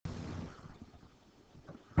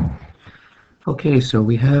Okay, so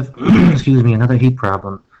we have, excuse me, another heat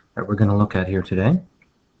problem that we're going to look at here today.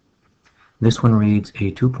 This one reads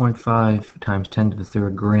a 2.5 times 10 to the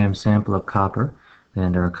third gram sample of copper,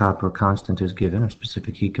 and our copper constant is given, our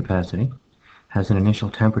specific heat capacity, has an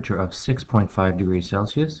initial temperature of 6.5 degrees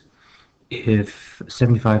Celsius. If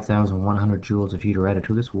 75,100 joules of heat are added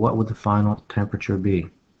to this, what would the final temperature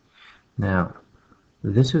be? Now,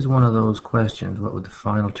 this is one of those questions, what would the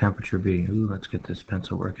final temperature be? Ooh, let's get this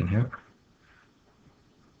pencil working here.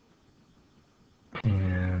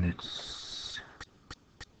 And it's,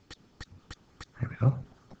 there we go.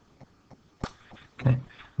 Okay,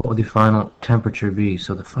 what would the final temperature be?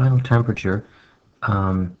 So the final temperature,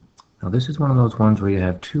 now this is one of those ones where you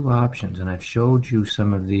have two options, and I've showed you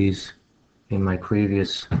some of these in my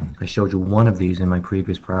previous, I showed you one of these in my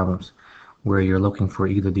previous problems, where you're looking for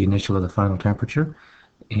either the initial or the final temperature,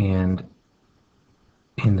 and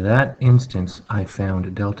in that instance I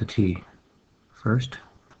found delta T first,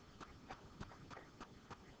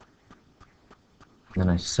 then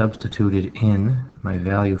I substituted in my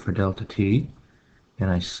value for delta T, and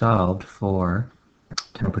I solved for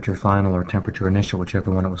temperature final or temperature initial, whichever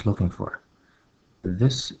one it was looking for.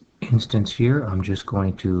 This instance here, I'm just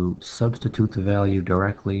going to substitute the value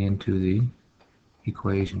directly into the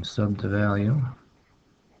equation. Sub the value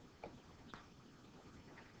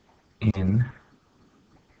in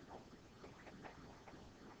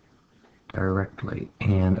directly,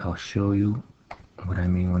 and I'll show you what I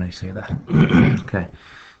mean when I say that. Okay,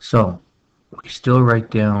 so we still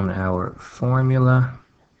write down our formula.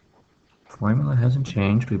 Formula hasn't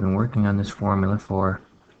changed. We've been working on this formula for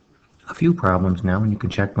a few problems now, and you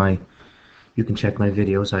can check my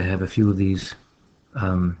videos. I have a few of these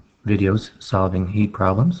videos solving heat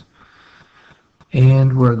problems,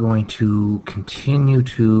 and we're going to continue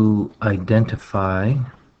to identify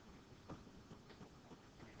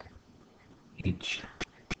each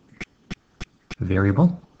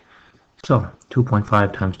variable. So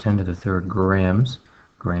 2.5 times 10 to the third grams.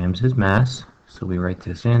 Grams is mass, so we write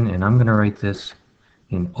this in, and I'm going to write this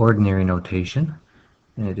in ordinary notation.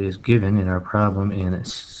 And it is given in our problem in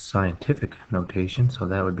scientific notation, so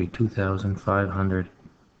that would be 2,500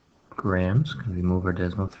 grams. Can we move our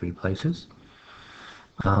decimal 3 places?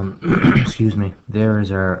 Excuse me. There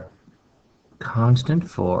is our constant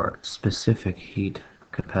for specific heat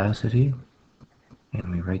capacity,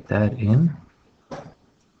 and we write that in.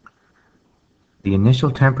 The initial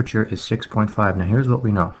temperature is 6.5. Now here's what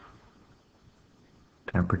we know.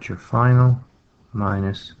 Temperature final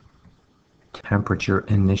minus temperature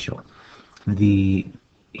initial. The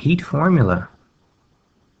heat formula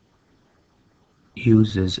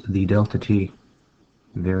uses the delta T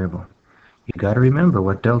variable. You got to remember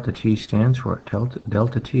what delta T stands for.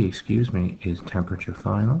 Delta T, excuse me, is temperature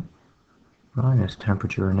final minus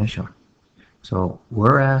temperature initial. So we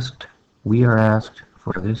are asked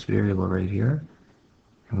for this variable right here,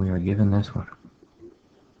 and we are given this one.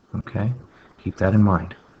 Okay, keep that in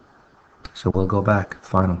mind. So we'll go back.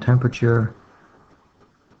 Final temperature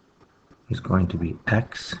is going to be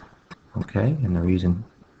X. Okay, and the reason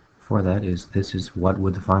for that is this is what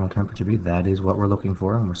would the final temperature be. That is what we're looking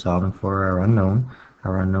for, and we're solving for our unknown.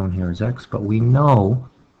 Our unknown here is X, but we know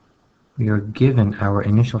we are given our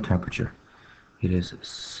initial temperature. It is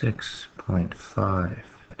 6.5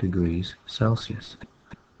 degrees Celsius.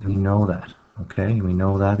 We know that. Okay, we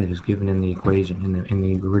know that it is given in the equation, in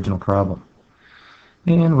the original problem.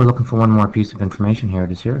 And we're looking for one more piece of information. Here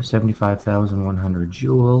it is here, 75,100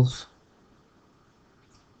 joules.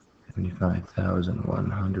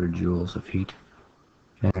 75,100 joules of heat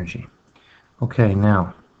energy. Okay,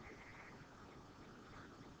 now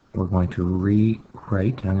we're going to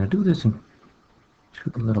rewrite. I'm going to do this in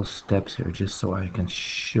 2 little steps here just so I can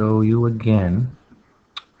show you again.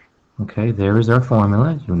 Okay, there is our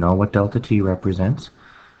formula. You know what delta T represents.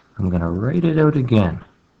 I'm going to write it out again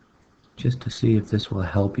just to see if this will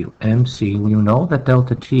help you. MC, you know that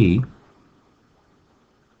delta T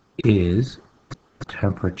is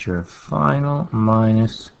temperature final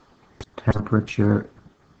minus temperature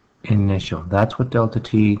initial. That's what delta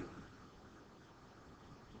T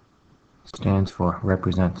stands for,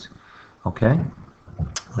 represents. Okay,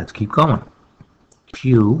 let's keep going.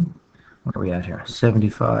 Q, what are we at here?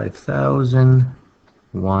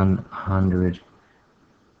 75,100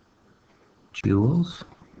 joules.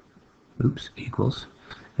 Oops, equals.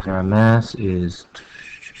 And our mass is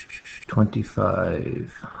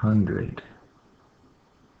 2,500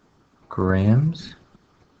 grams.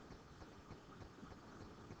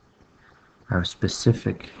 Our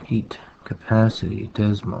specific heat capacity,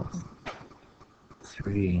 decimal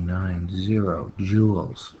 390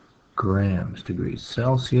 joules, grams, degrees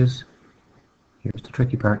Celsius. Here's the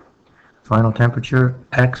tricky part. Final temperature,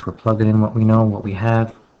 X, we're plugging in what we know, what we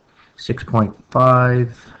have.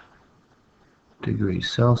 6.5 degrees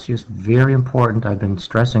Celsius. Very important. I've been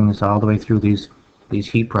stressing this all the way through these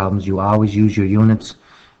heat problems. You always use your units,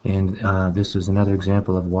 and this is another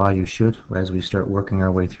example of why you should as we start working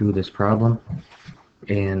our way through this problem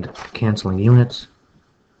and canceling units.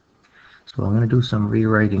 So I'm going to do some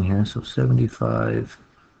rewriting here. So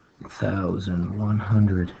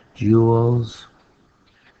 75,100 joules.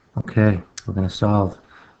 Okay, we're going to solve.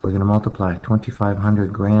 We're going to multiply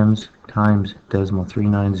 2,500 grams times decimal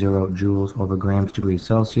 390 joules over grams degrees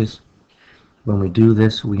Celsius. When we do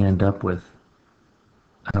this, we end up with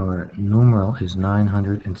our numeral is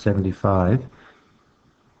 975.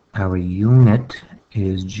 Our unit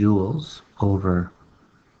is joules over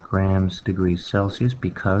grams degrees Celsius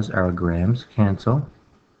because our grams cancel.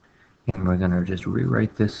 And we're going to just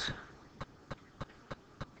rewrite this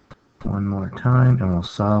one more time, and we'll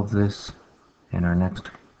solve this in our next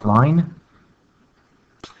line.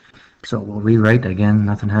 So we'll rewrite again,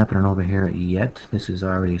 nothing happening over here yet. This is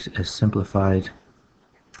already as simplified.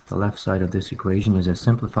 The left side of this equation is as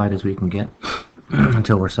simplified as we can get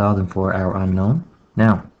until we're solving for our unknown.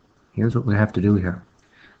 Now, here's what we have to do here.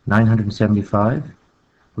 975,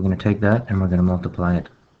 we're going to take that and we're going to multiply it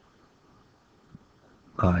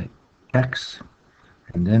by X.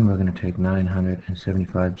 And then we're going to take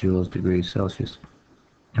 975 joules degrees Celsius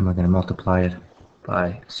and we're going to multiply it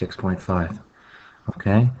by 6.5.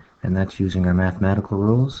 Okay, and that's using our mathematical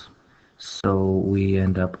rules. So we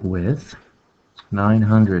end up with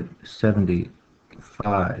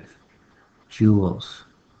 975 joules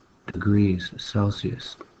degrees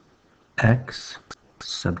Celsius X,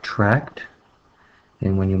 subtract,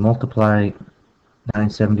 and when you multiply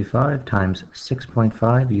 975 times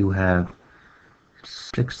 6.5, you have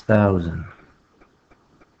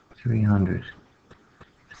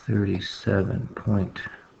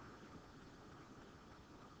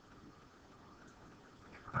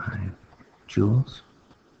joules,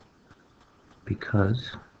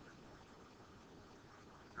 because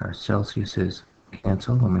our Celsiuses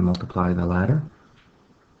cancel when we multiply the latter.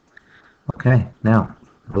 Okay, now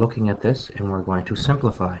we're looking at this and we're going to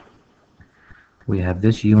simplify. We have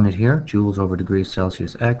this unit here, joules over degrees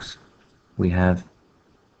Celsius X. We have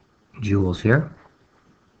joules here,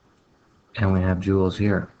 and we have joules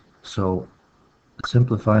here. So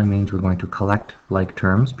simplify means we're going to collect like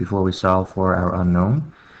terms before we solve for our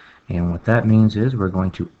unknown. And what that means is we're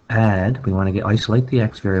going to add, we want to isolate the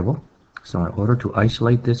X variable. So in order to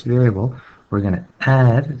isolate this variable, we're going to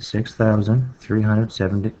add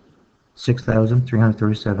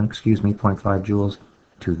 6,337, 0.5 joules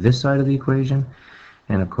to this side of the equation.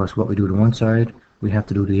 And of course, what we do to one side, we have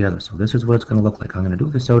to do to the other. So this is what it's going to look like. I'm going to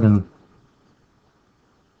do this out in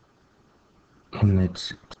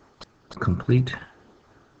its complete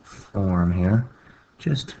form here,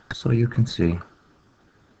 just so you can see.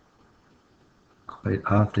 Quite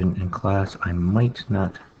often in class, I might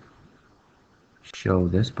not show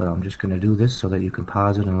this, but I'm just going to do this so that you can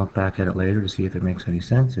pause it and look back at it later to see if it makes any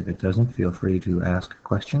sense. If it doesn't, feel free to ask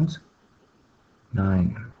questions.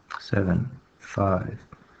 975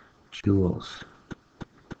 joules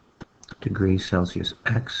degrees Celsius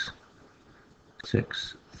X,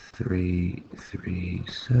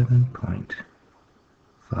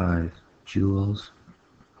 6,337.5 joules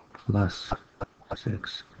plus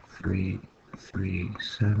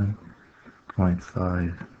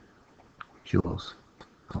 6,337.5 joules.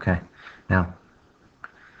 Okay, now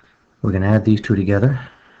we're going to add these two together.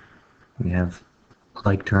 We have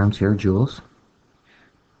like terms here, joules.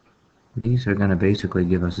 These are going to basically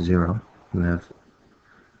give us 0. We have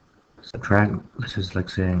subtract, this is like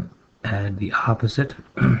saying add the opposite.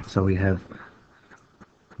 So we have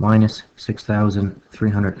minus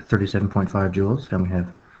 6,337.5 joules, and we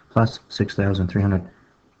have plus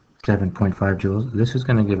 6,307.5 joules. This is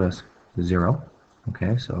going to give us 0.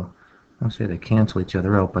 Okay, so I'll say they cancel each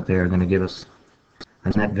other out, but they are going to give us a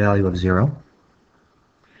net value of 0.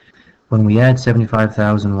 When we add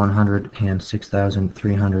 75,100 and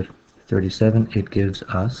 6,337, it gives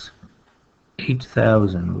us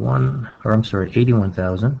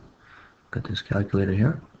 81,000. Got this calculator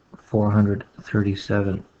here.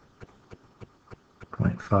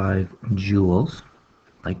 437.5 joules,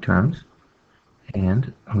 like terms,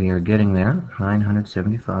 and we are getting there.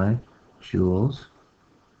 975 joules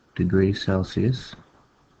degrees Celsius.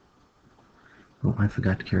 Oh, I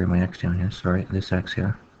forgot to carry my X down here. Sorry, this X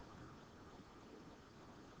here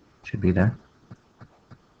should be there.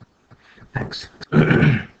 X.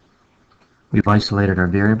 We've isolated our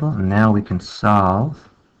variable, and now we can solve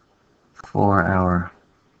for our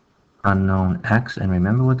unknown x, and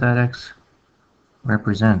remember what that x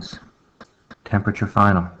represents. Temperature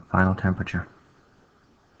final temperature.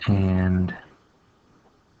 And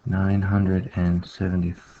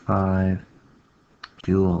 975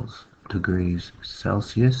 degrees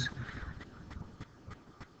Celsius.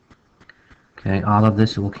 Okay, all of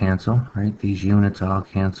this will cancel, right? These units all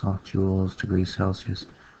cancel, joules, degrees Celsius.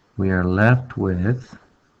 We are left with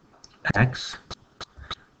X,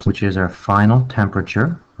 which is our final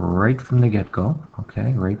temperature right from the get-go,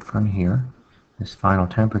 okay, right from here. This final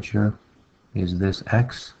temperature is this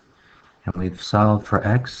X, and we've solved for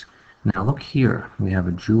X. Now look here, we have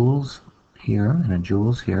a joules here and a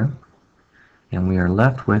joules here, and we are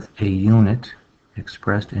left with a unit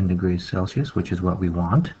expressed in degrees Celsius, which is what we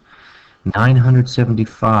want.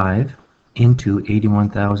 975 into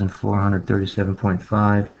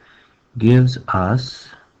 81,437.5 gives us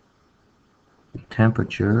a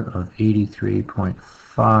temperature of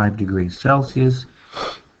 83.5 degrees Celsius.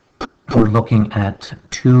 We're looking at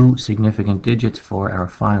two significant digits for our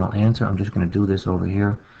final answer. I'm just going to do this over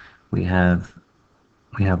here. We have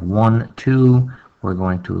 1, 2. We're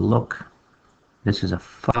going to look. This is a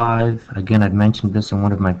 5. Again, I've mentioned this in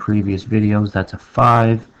one of my previous videos. That's a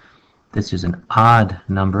 5. This is an odd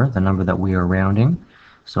number, the number that we are rounding.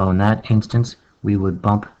 So in that instance, we would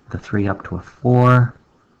bump the 3 up to a 4.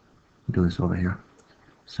 Do this over here.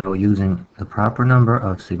 So using the proper number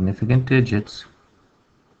of significant digits,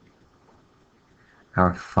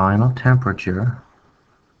 our final temperature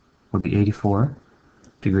would be 84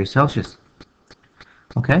 degrees Celsius.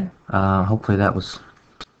 Okay, hopefully that was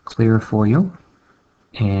clear for you.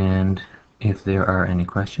 And if there are any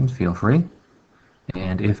questions, feel free.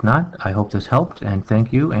 And if not, I hope this helped, and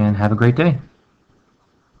thank you, and have a great day.